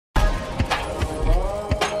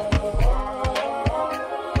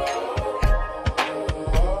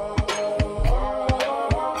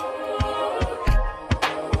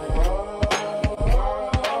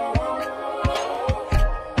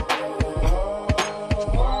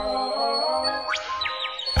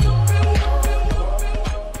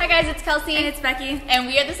it's Kelsey. And it's Becky. And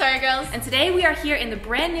we are the Sorry Girls. And today we are here in the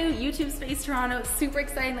brand new YouTube space, Toronto. It's super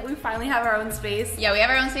exciting that we finally have our own space. Yeah, we have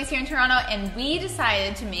our own space here in Toronto, and we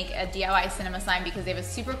decided to make a DIY cinema sign because they have a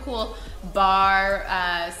super cool bar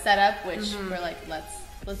setup, which we're like, let's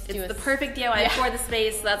do it. It's the perfect DIY for the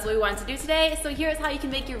space, so that's what we wanted to do today. So here's how you can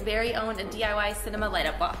make your very own DIY cinema light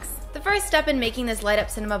up box. The first step in making this light up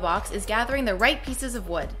cinema box is gathering the right pieces of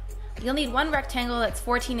wood. You'll need one rectangle that's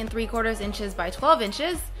 14 3/4 inches by 12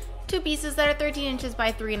 inches, two pieces that are 13 inches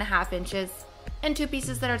by 3.5 inches, and two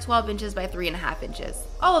pieces that are 12 inches by 3.5 inches.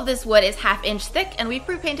 All of this wood is 1/2 inch thick, and we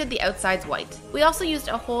pre-painted the outsides white. We also used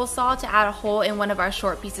a hole saw to add a hole in one of our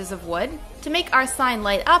short pieces of wood. To make our sign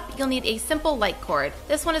light up, you'll need a simple light cord.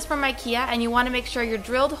 This one is from IKEA, and you want to make sure your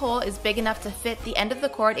drilled hole is big enough to fit the end of the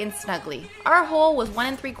cord in snugly. Our hole was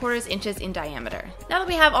 1 3/4 inches in diameter. Now that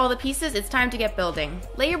we have all the pieces, it's time to get building.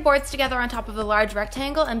 Lay your boards together on top of the large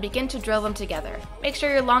rectangle and begin to drill them together. Make sure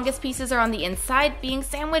your longest pieces are on the inside, being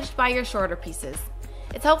sandwiched by your shorter pieces.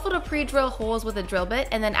 It's helpful to pre-drill holes with a drill bit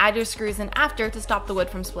and then add your screws in after to stop the wood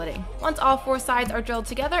from splitting. Once all 4 sides are drilled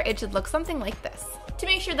together, it should look something like this. To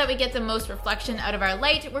make sure that we get the most reflection out of our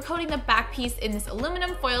light, we're coating the back piece in this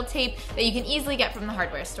aluminum foil tape that you can easily get from the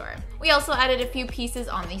hardware store. We also added a few pieces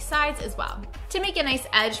on the sides as well. To make a nice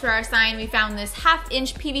edge for our sign, we found this 1/2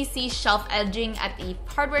 inch PVC shelf edging at the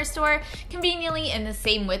hardware store, conveniently in the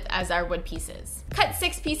same width as our wood pieces. Cut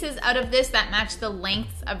 6 pieces out of this that match the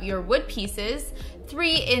lengths of your wood pieces,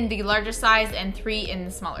 3 in the larger size and 3 in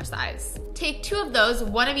the smaller size. Take 2 of those,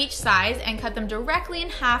 1 of each size, and cut them directly in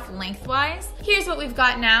half lengthwise. Here's what we've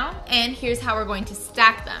got now, and here's how we're going to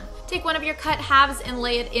stack them. Take one of your cut halves and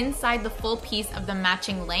lay it inside the full piece of the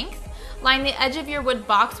matching length. Line the edge of your wood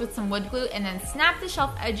box with some wood glue and then snap the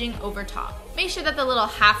shelf edging over top. Make sure that the little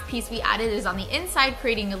half piece we added is on the inside,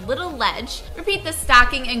 creating a little ledge. Repeat the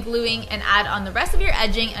stacking and gluing and add on the rest of your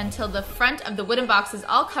edging until the front of the wooden box is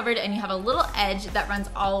all covered and you have a little edge that runs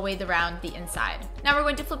all the way around the inside. Now we're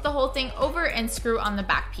going to flip the whole thing over and screw on the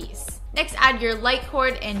back piece. Next, add your light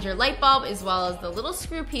cord and your light bulb, as well as the little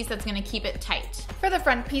screw piece that's going to keep it tight. For the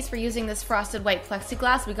front piece, we're using this frosted white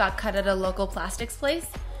plexiglass we got cut at a local plastics place.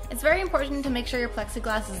 It's very important to make sure your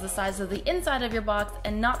plexiglass is the size of the inside of your box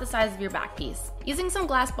and not the size of your back piece. Using some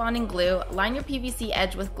glass bonding glue, line your PVC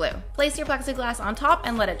edge with glue. Place your plexiglass on top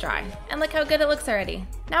and let it dry. And look how good it looks already.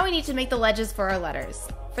 Now we need to make the ledges for our letters.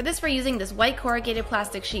 For this, we're using this white corrugated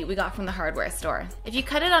plastic sheet we got from the hardware store. If you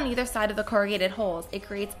cut it on either side of the corrugated holes, it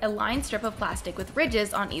creates a lined strip of plastic with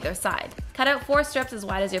ridges on either side. Cut out 4 strips as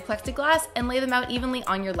wide as your plexiglass and lay them out evenly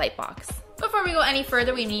on your light box. Before we go any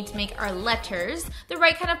further, we need to make our letters. The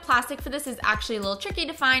right kind of plastic for this is actually a little tricky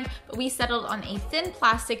to find, but we settled on a thin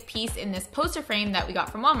plastic piece in this poster frame that we got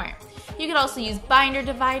from Walmart. You could also use binder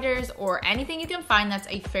dividers or anything you can find that's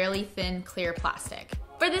a fairly thin, clear plastic.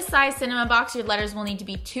 For this size cinema box, your letters will need to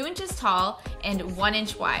be 2 inches tall and 1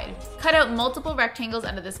 inch wide. Cut out multiple rectangles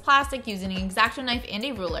out of this plastic using an X-Acto knife and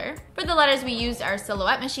a ruler. For the letters, we used our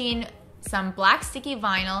silhouette machine, some black sticky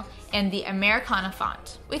vinyl, and the Americana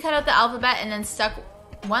font. We cut out the alphabet and then stuck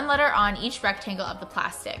 1 letter on each rectangle of the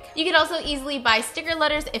plastic. You could also easily buy sticker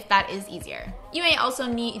letters if that is easier. You may also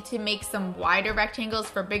need to make some wider rectangles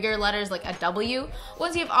for bigger letters like a W.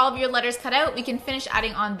 Once you have all of your letters cut out, we can finish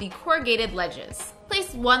adding on the corrugated ledges.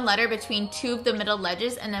 Place 1 letter between 2 of the middle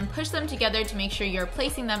ledges and then push them together to make sure you're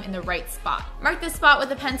placing them in the right spot. Mark this spot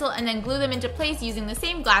with a pencil and then glue them into place using the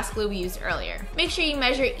same glass glue we used earlier. Make sure you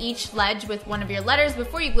measure each ledge with one of your letters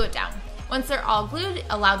before you glue it down. Once they're all glued,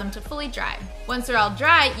 allow them to fully dry. Once they're all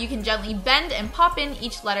dry, you can gently bend and pop in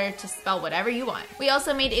each letter to spell whatever you want. We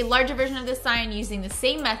also made a larger version of this sign using the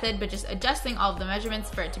same method, but just adjusting all of the measurements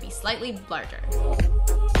for it to be slightly larger.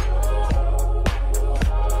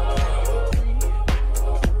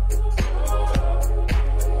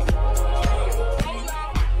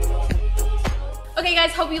 Okay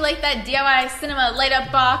guys, hope you like that DIY cinema light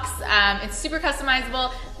up box. It's super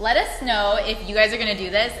customizable. Let us know if you guys are gonna do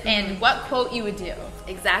this and what quote you would do.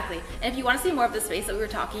 Exactly. And if you want to see more of the space that we were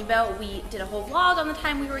talking about, we did a whole vlog on the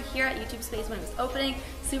time we were here at YouTube Space when it was opening.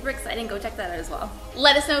 Super exciting. Go check that out as well.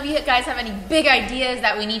 Let us know if you guys have any big ideas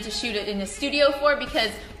that we need to shoot it in a studio for, because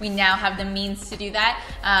we now have the means to do that.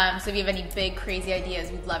 So if you have any big crazy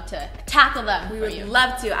ideas, we'd love to tackle them. We would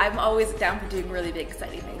love to. I'm always down for doing really big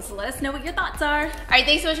exciting things. So let us know what your thoughts are. All right,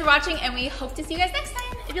 thanks so much for watching, and we hope to see you guys next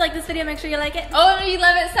time. If you like this video, make sure you like it. Oh, you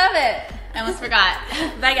love it, sub it. I almost forgot.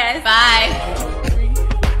 Bye guys. Bye.